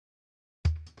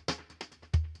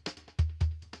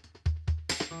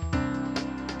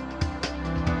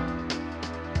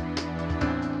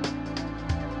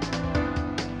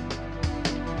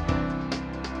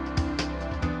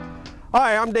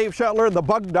Hi, I'm Dave Shetlar, the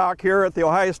BugDoc here at The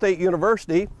Ohio State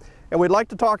University, and we'd like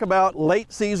to talk about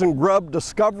late season grub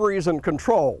discoveries and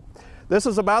control. This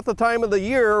is about the time of the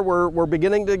year where we're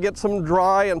beginning to get some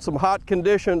dry and some hot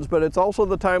conditions, but it's also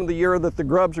the time of the year that the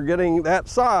grubs are getting that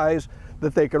size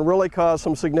that they can really cause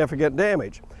some significant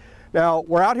damage. Now,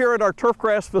 we're out here at our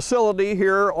turfgrass facility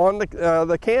here on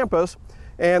the campus,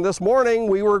 and this morning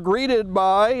we were greeted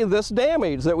by this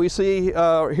damage that we see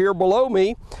here below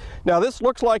me. Now, this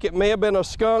looks like it may have been a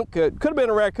skunk. It could have been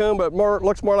a raccoon, but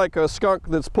looks more like a skunk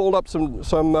that's pulled up some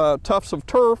tufts of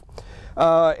turf.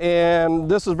 And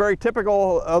this is very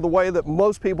typical of the way that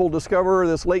most people discover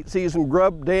this late season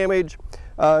grub damage,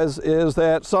 is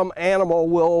that some animal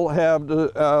will have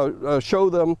to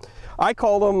show them. I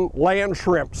call them land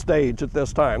shrimp stage at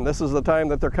this time. This is the time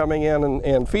that they're coming in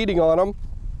and feeding on them.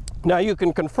 Now, you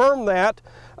can confirm that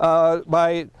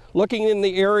by looking in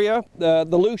the area.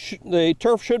 The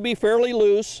turf should be fairly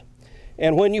loose,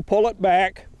 and when you pull it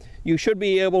back, you should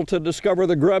be able to discover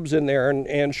the grubs in there.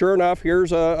 And sure enough,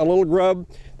 here's a little grub.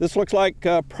 This looks like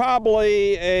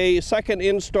probably a second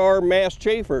instar masked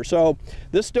chafer. So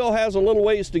this still has a little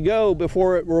ways to go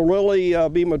before it will really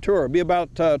be mature. It'll be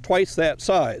about twice that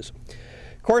size.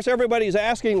 Of course, everybody's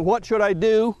asking, what should I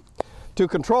do to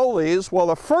control these? Well,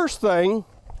 the first thing,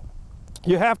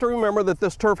 you have to remember that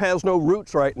this turf has no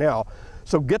roots right now.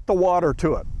 So get the water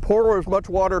to it. Pour as much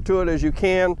water to it as you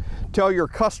can. Tell your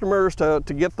customers to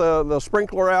get the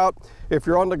sprinkler out. If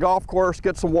you're on the golf course,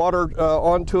 get some water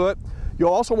onto it.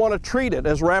 You'll also want to treat it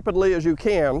as rapidly as you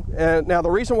can. And now,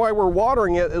 the reason why we're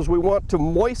watering it is we want to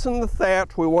moisten the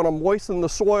thatch, we want to moisten the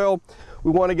soil,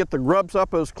 we want to get the grubs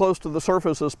up as close to the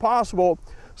surface as possible.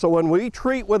 So when we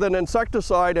treat with an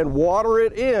insecticide and water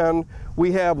it in,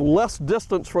 we have less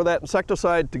distance for that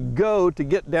insecticide to go to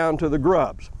get down to the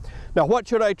grubs. Now, what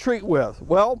should I treat with?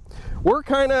 Well, we're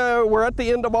at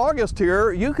the end of August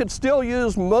here. You could still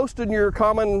use most of your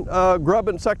common grub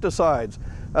insecticides.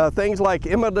 Things like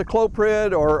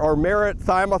imidacloprid or merit,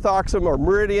 thiamethoxam or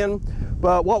meridian.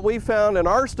 But what we found in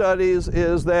our studies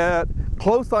is that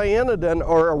clothianidin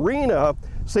or arena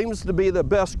seems to be the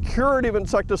best curative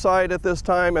insecticide at this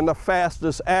time and the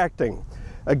fastest acting.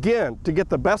 Again, to get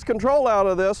the best control out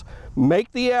of this,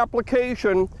 make the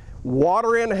application,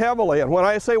 water in heavily. And when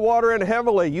I say water in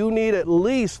heavily, you need at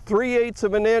least 3/8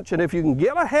 of an inch, and if you can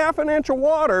get a 1/2 inch of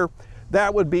water,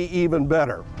 that would be even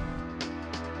better.